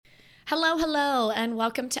Hello, hello, and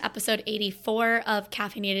welcome to episode 84 of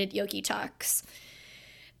Caffeinated Yogi Talks.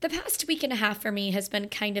 The past week and a half for me has been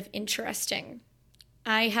kind of interesting.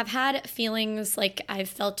 I have had feelings like I've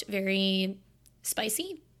felt very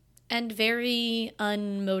spicy and very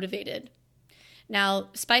unmotivated. Now,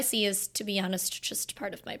 spicy is, to be honest, just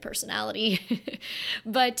part of my personality,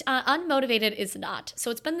 but unmotivated is not.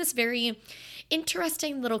 So it's been this very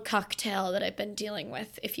interesting little cocktail that I've been dealing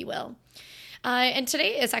with, if you will. And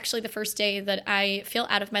today is actually the first day that I feel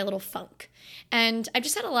out of my little funk. And I've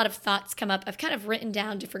just had a lot of thoughts come up. I've kind of written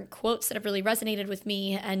down different quotes that have really resonated with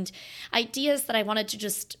me and ideas that I wanted to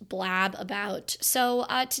just blab about. So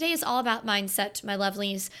today is all about mindset, my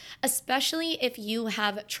lovelies, especially if you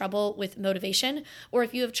have trouble with motivation or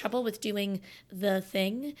if you have trouble with doing the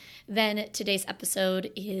thing, then today's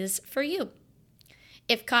episode is for you.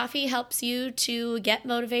 If coffee helps you to get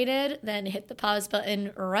motivated, then hit the pause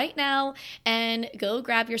button right now and go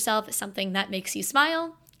grab yourself something that makes you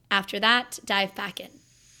smile. After that, dive back in.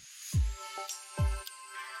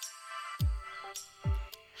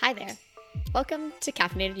 Hi there. Welcome to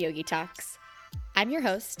Caffeinated Yogi Talks. I'm your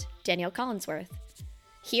host, Danielle Collinsworth.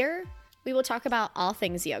 Here, we will talk about all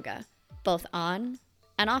things yoga, both on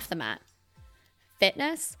and off the mat.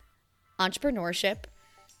 Fitness, entrepreneurship,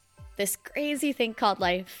 this crazy thing called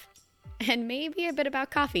life, and maybe a bit about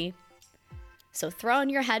coffee. So throw on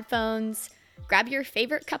your headphones, grab your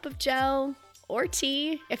favorite cup of joe or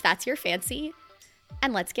tea, if that's your fancy,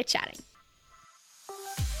 and let's get chatting.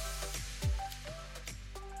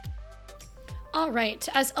 All right,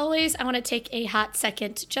 as always, I want to take a hot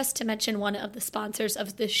second just to mention one of the sponsors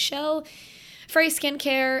of this show. Frey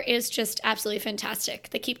Skincare is just absolutely fantastic.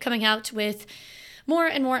 They keep coming out with more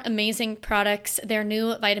and more amazing products. Their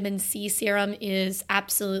new vitamin C serum is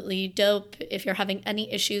absolutely dope. If you're having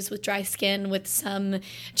any issues with dry skin, with some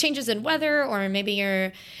changes in weather, or maybe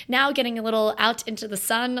you're now getting a little out into the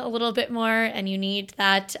sun a little bit more and you need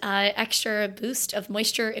that extra boost of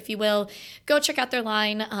moisture, if you will, go check out their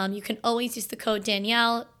line. You can always use the code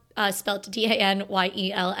Danielle, spelled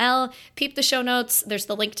Danyell. Peep the show notes. There's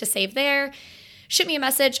the link to save there. Shoot me a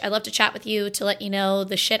message. I'd love to chat with you to let you know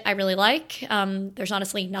the shit I really like. There's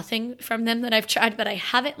honestly nothing from them that I've tried that I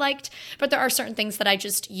haven't liked, but there are certain things that I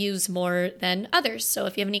just use more than others. So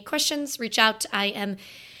if you have any questions, reach out. I am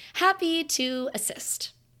happy to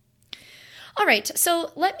assist. All right,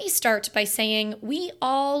 so let me start by saying we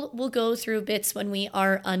all will go through bits when we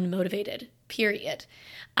are unmotivated, period.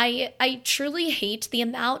 I truly hate the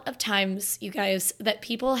amount of times, you guys, that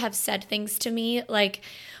people have said things to me like,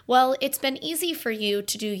 well, it's been easy for you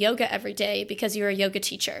to do yoga every day because you're a yoga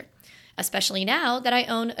teacher, especially now that I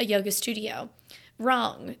own a yoga studio.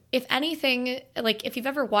 Wrong. If anything, like if you've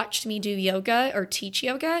ever watched me do yoga or teach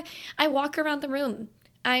yoga, I walk around the room.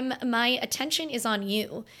 My attention is on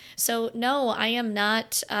you. So no, I am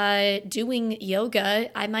not doing yoga.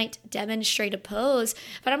 I might demonstrate a pose,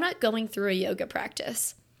 but I'm not going through a yoga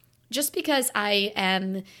practice. Just because I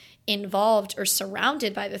am involved or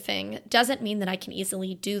surrounded by the thing doesn't mean that I can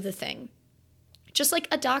easily do the thing. Just like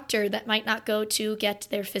a doctor that might not go to get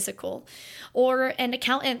their physical, or an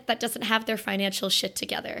accountant that doesn't have their financial shit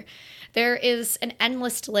together. There is an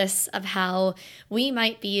endless list of how we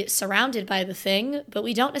might be surrounded by the thing, but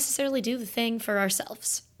we don't necessarily do the thing for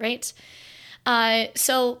ourselves, right?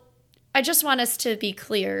 So I just want us to be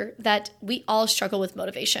clear that we all struggle with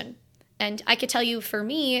motivation. And I could tell you, for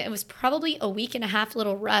me, it was probably a week and a half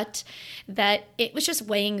little rut that it was just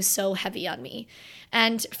weighing so heavy on me.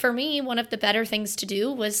 And for me, one of the better things to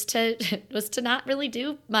do was to not really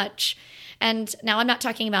do much. And now I'm not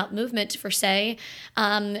talking about movement per se.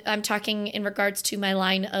 I'm talking in regards to my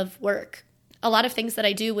line of work. A lot of things that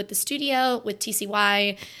I do with the studio, with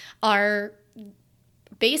TCY, are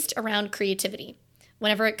based around creativity.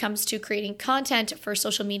 Whenever it comes to creating content for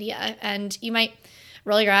social media, and you might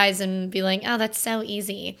roll your eyes and be like, oh, that's so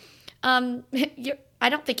easy. I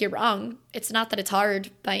don't think you're wrong. It's not that it's hard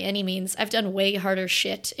by any means. I've done way harder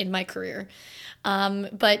shit in my career.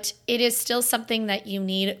 But it is still something that you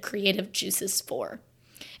need creative juices for.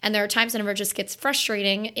 And there are times whenever it just gets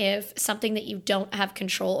frustrating if something that you don't have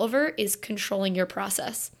control over is controlling your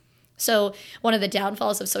process. So one of the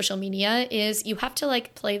downfalls of social media is you have to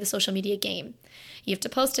play the social media game. You have to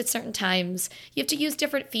post at certain times. You have to use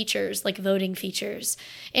different features like voting features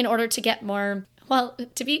in order to get more, well,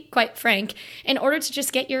 to be quite frank, in order to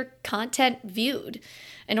just get your content viewed,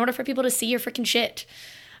 in order for people to see your freaking shit.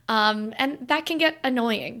 And that can get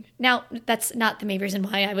annoying. Now, that's not the main reason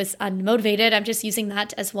why I was unmotivated. I'm just using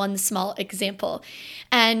that as one small example.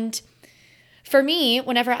 And For me,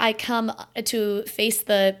 whenever I come to face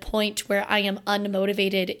the point where I am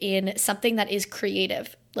unmotivated in something that is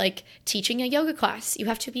creative, like teaching a yoga class, you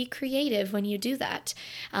have to be creative when you do that.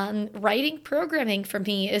 Writing programming for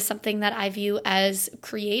me is something that I view as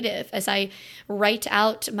creative as I write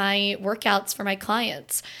out my workouts for my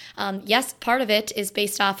clients. Yes, part of it is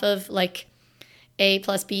based off of like A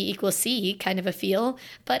plus B equals C kind of a feel,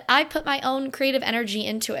 but I put my own creative energy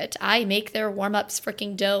into it. I make their warm-ups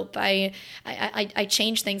freaking dope. I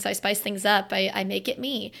change things, I spice things up, I make it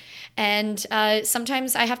me. And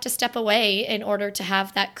sometimes I have to step away in order to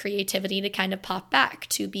have that creativity to kind of pop back,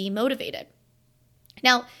 to be motivated.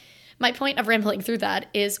 Now, my point of rambling through that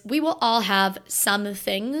is we will all have some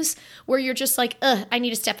things where you're just like, I need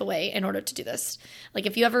to step away in order to do this. Like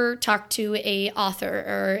if you ever talk to a author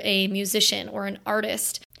or a musician or an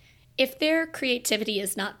artist, if their creativity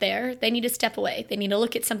is not there, they need to step away. They need to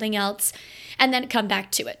look at something else and then come back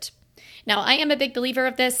to it. Now, I am a big believer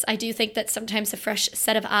of this. I do think that sometimes a fresh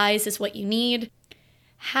set of eyes is what you need.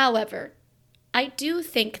 However, I do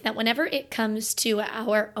think that whenever it comes to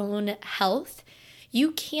our own health,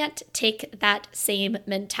 you can't take that same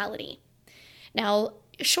mentality. Now,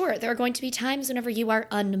 sure, there are going to be times whenever you are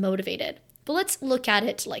unmotivated, but let's look at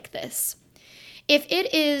it like this. If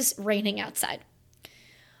it is raining outside,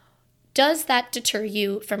 does that deter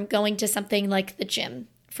you from going to something like the gym,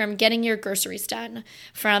 from getting your groceries done,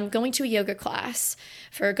 from going to a yoga class,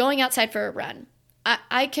 for going outside for a run?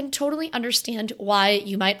 I can totally understand why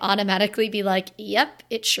you might automatically be like, yep,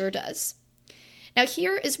 it sure does. Now,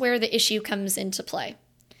 here is where the issue comes into play.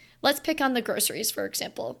 Let's pick on the groceries, for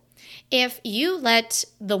example. If you let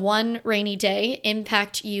the one rainy day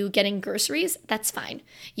impact you getting groceries, that's fine.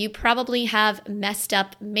 You probably have messed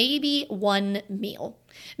up maybe one meal,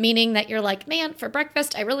 meaning that you're like, man, for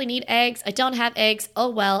breakfast, I really need eggs. I don't have eggs. Oh,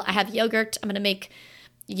 well, I have yogurt. I'm going to make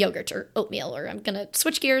yogurt or oatmeal, or I'm going to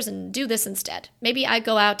switch gears and do this instead. Maybe I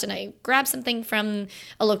go out and I grab something from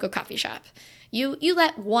a local coffee shop. You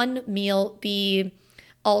let one meal be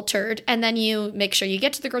altered, and then you make sure you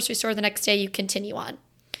get to the grocery store the next day, you continue on.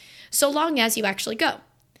 So long as you actually go.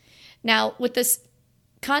 Now, with this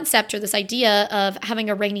concept or this idea of having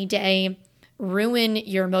a rainy day ruin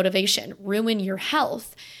your motivation, ruin your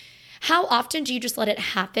health, how often do you just let it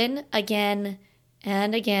happen again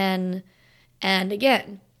and again and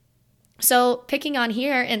again? So picking on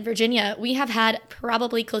here in Virginia, we have had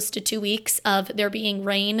probably close to 2 weeks of there being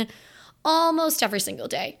rain almost every single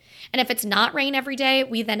day. And if it's not rain every day,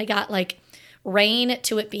 we then got like rain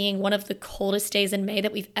to it being one of the coldest days in May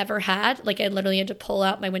that we've ever had. Like I literally had to pull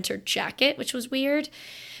out my winter jacket, which was weird.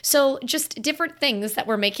 So just different things that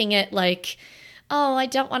were making it like, oh, I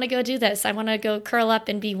don't want to go do this. I want to go curl up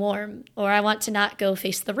and be warm, or I want to not go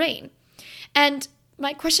face the rain. And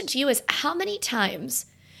my question to you is, how many times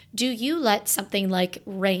do you let something like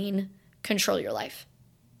rain control your life?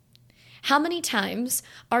 How many times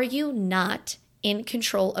are you not in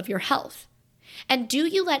control of your health? And do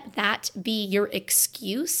you let that be your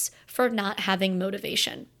excuse for not having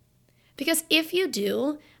motivation? Because if you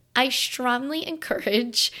do, I strongly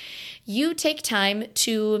encourage you take time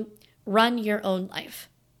to run your own life.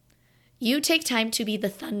 You take time to be the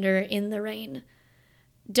thunder in the rain.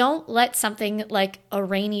 Don't let something like a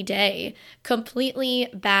rainy day completely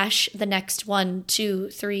bash the next 1, 2,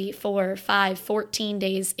 3, 4, 5, 14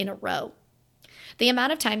 days in a row. The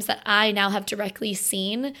amount of times that I now have directly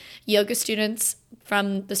seen yoga students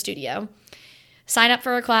from the studio sign up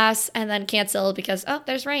for a class and then cancel because, oh,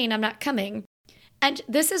 there's rain, I'm not coming. And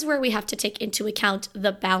this is where we have to take into account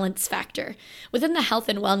the balance factor. Within the health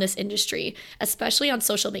and wellness industry, especially on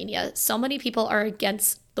social media, so many people are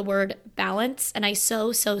against the word balance, and I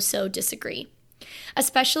so disagree.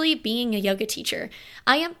 Especially being a yoga teacher,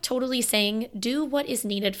 I am totally saying do what is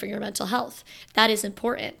needed for your mental health. That is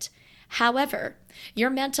important. However, your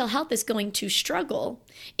mental health is going to struggle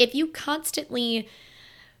if you constantly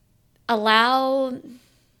allow,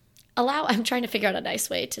 I'm trying to figure out a nice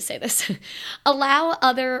way to say this, allow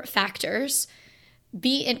other factors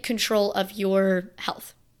be in control of your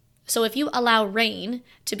health. So if you allow rain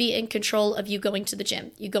to be in control of you going to the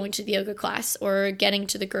gym, you going to the yoga class, or getting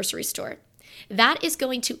to the grocery store, that is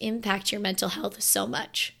going to impact your mental health so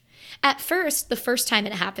much. At first, the first time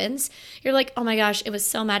it happens, you're like, oh my gosh, it was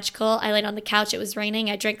so magical. I laid on the couch, it was raining,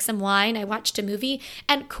 I drank some wine, I watched a movie,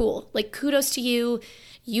 and cool. Like, kudos to you.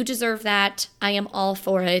 You deserve that. I am all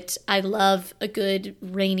for it. I love a good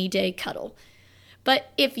rainy day cuddle.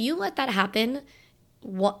 But if you let that happen,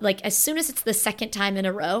 like as soon as it's the second time in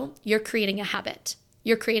a row, you're creating a habit.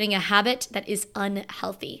 You're creating a habit that is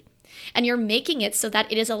unhealthy. And you're making it so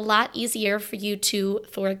that it is a lot easier for you to,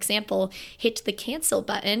 for example, hit the cancel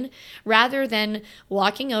button rather than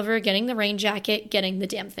walking over, getting the rain jacket, getting the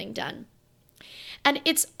damn thing done. And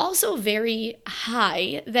it's also very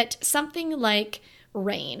high that something like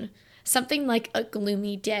rain, something like a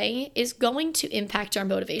gloomy day, is going to impact our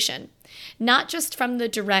motivation. Not just from the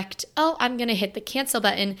direct, oh, I'm going to hit the cancel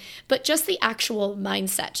button, but just the actual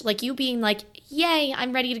mindset. Like you being like, yay,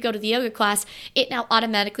 I'm ready to go to the yoga class. It now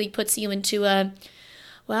automatically puts you into a,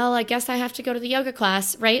 well, I guess I have to go to the yoga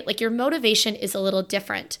class, right? Like your motivation is a little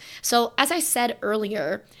different. So as I said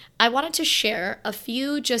earlier, I wanted to share a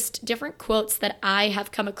few just different quotes that I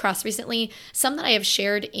have come across recently, some that I have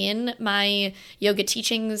shared in my yoga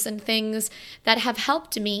teachings and things that have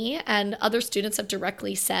helped me, and other students have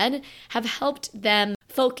directly said, have helped them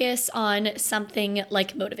focus on something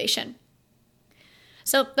like motivation.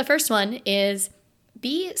 So the first one is,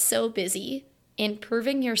 be so busy in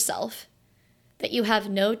proving yourself that you have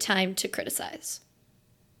no time to criticize.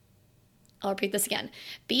 I'll repeat this again.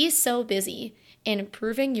 Be so busy in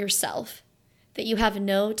proving yourself that you have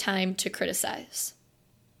no time to criticize.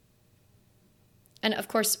 And of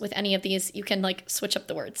course, with any of these, you can like switch up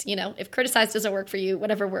the words. You know, if criticize doesn't work for you,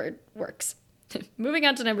 whatever word works. Moving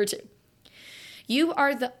on to number 2. You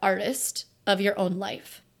are the artist of your own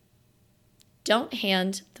life. Don't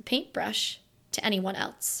hand the paintbrush to anyone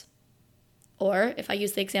else. Or, if I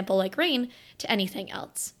use the example like rain, to anything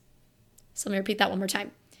else. So let me repeat that one more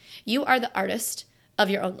time. You are the artist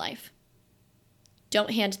of your own life.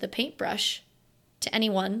 Don't hand the paintbrush to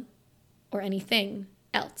anyone or anything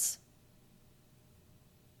else.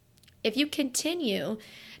 If you continue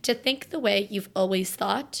to think the way you've always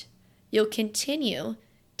thought, you'll continue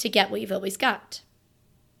to get what you've always got.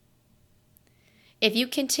 If you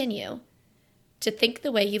continue to think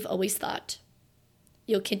the way you've always thought,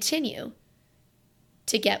 you'll continue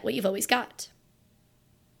to get what you've always got.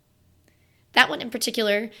 That one in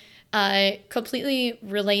particular completely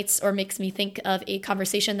relates or makes me think of a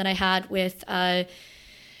conversation that I had with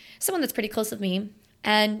someone that's pretty close with me.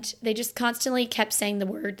 And they just constantly kept saying the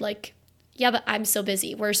word like, yeah, but I'm so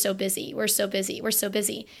busy. We're so busy. We're so busy. We're so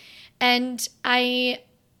busy. And I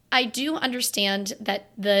do understand that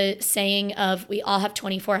the saying of we all have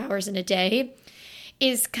 24 hours in a day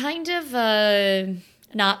is kind of a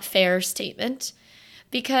not fair statement.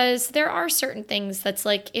 Because there are certain things that's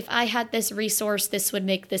like, if I had this resource, this would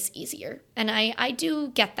make this easier. And I do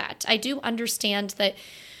get that. I do understand that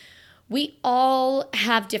we all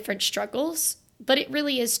have different struggles, but it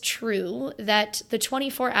really is true that the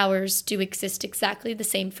 24 hours do exist exactly the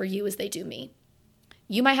same for you as they do me.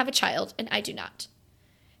 You might have a child, and I do not.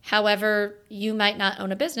 However, you might not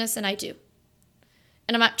own a business, and I do.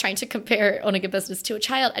 And I'm not trying to compare owning a business to a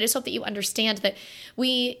child. I just hope that you understand that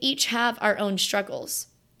we each have our own struggles.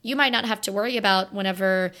 You might not have to worry about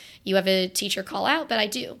whenever you have a teacher call out, but I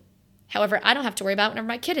do. However, I don't have to worry about whenever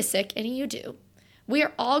my kid is sick, and you do. We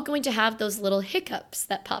are all going to have those little hiccups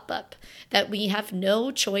that pop up that we have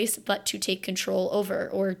no choice but to take control over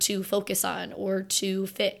or to focus on or to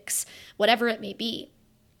fix, whatever it may be.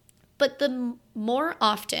 But the more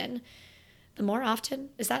often,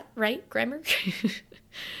 is that right, grammar?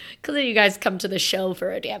 Because you guys come to the show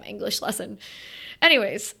for a damn English lesson.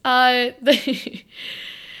 Anyways, the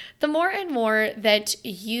more and more that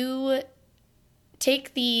you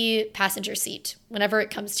take the passenger seat whenever it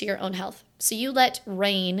comes to your own health, so you let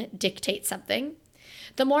rain dictate something,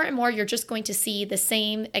 the more and more you're just going to see the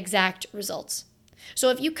same exact results. So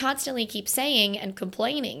if you constantly keep saying and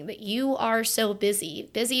complaining that you are so busy,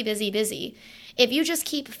 if you just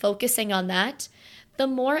keep focusing on that, the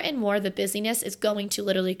more and more the busyness is going to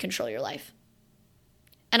literally control your life.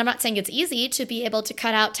 And I'm not saying it's easy to be able to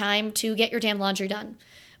cut out time to get your damn laundry done,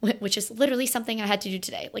 which is literally something I had to do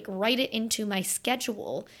today. Like write it into my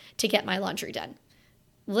schedule to get my laundry done.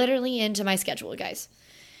 Literally into my schedule, guys.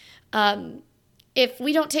 If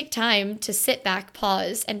we don't take time to sit back,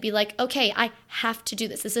 pause, and be like, okay, I have to do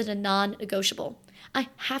this. This is a non-negotiable. I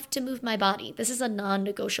have to move my body. This is a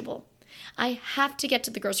non-negotiable. I have to get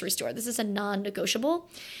to the grocery store. This is a non-negotiable.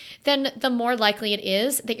 Then the more likely it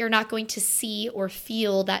is that you're not going to see or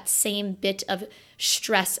feel that same bit of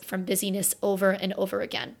stress from busyness over and over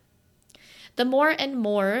again. The more and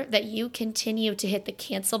more that you continue to hit the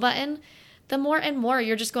cancel button, the more and more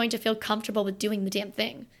you're just going to feel comfortable with doing the damn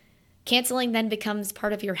thing. Canceling then becomes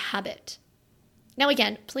part of your habit. Now,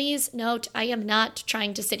 again, please note, I am not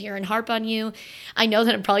trying to sit here and harp on you. I know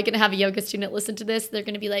that I'm probably going to have a yoga student listen to this. They're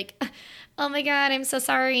going to be like, oh my God, I'm so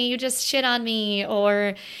sorry. You just shit on me.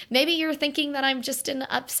 Or maybe you're thinking that I'm just an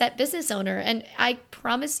upset business owner. And I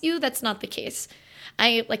promise you that's not the case.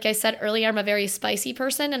 Like I said earlier, I'm a very spicy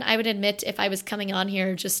person, and I would admit if I was coming on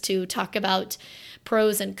here just to talk about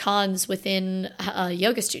pros and cons within a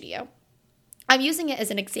yoga studio. I'm using it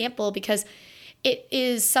as an example because it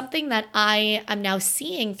is something that I am now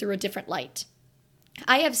seeing through a different light.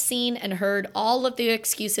 I have seen and heard all of the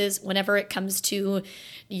excuses whenever it comes to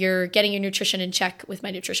getting your nutrition in check with my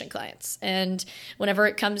nutrition clients, and whenever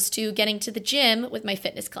it comes to getting to the gym with my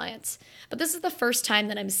fitness clients. But this is the first time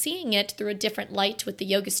that I'm seeing it through a different light with the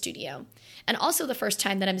yoga studio, and also the first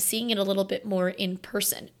time that I'm seeing it a little bit more in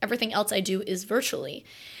person. Everything else I do is virtually.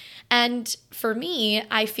 And for me,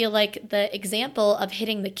 I feel like the example of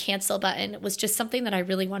hitting the cancel button was just something that I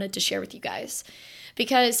really wanted to share with you guys.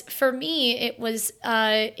 Because for me, it was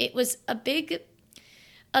a big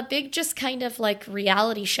just kind of like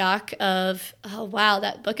reality shock of, oh wow,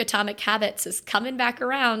 that book Atomic Habits is coming back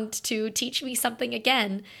around to teach me something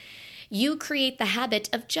again. You create the habit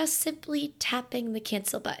of just simply tapping the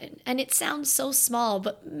cancel button. And it sounds so small,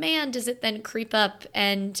 but man, does it then creep up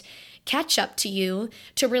and catch up to you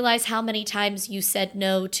to realize how many times you said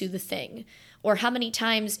no to the thing, or how many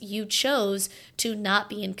times you chose to not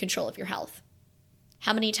be in control of your health.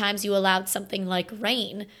 How many times you allowed something like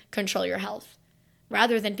rain control your health,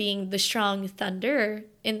 rather than being the strong thunder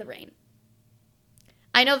in the rain.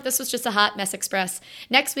 I know this was just a hot mess express.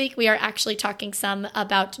 Next week, we are actually talking some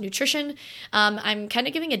about nutrition. I'm kind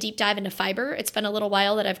of giving a deep dive into fiber. It's been a little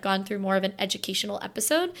while that I've gone through more of an educational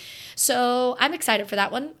episode, so I'm excited for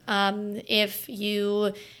that one. If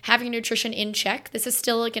you have your nutrition in check, this is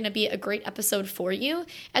still going to be a great episode for you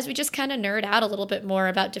as we just kind of nerd out a little bit more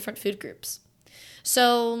about different food groups.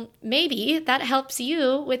 So maybe that helps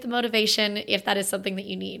you with the motivation if that is something that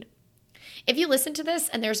you need. If you listen to this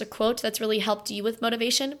and there's a quote that's really helped you with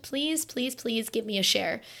motivation, please, please, please give me a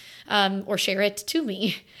share, or share it to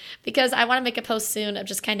me, because I want to make a post soon of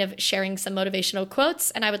just kind of sharing some motivational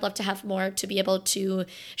quotes, and I would love to have more to be able to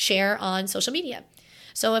share on social media.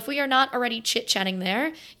 So if we are not already chit-chatting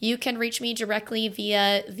there, you can reach me directly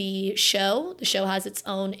via the show. The show has its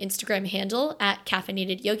own Instagram handle at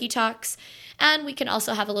Caffeinated Yogi Talks, and we can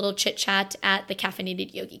also have a little chit-chat at the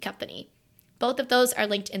Caffeinated Yogi Company. Both of those are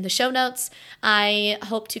linked in the show notes. I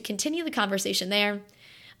hope to continue the conversation there.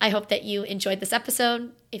 I hope that you enjoyed this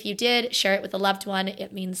episode. If you did, share it with a loved one.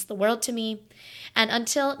 It means the world to me. And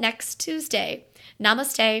until next Tuesday,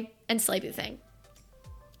 namaste and slay thing.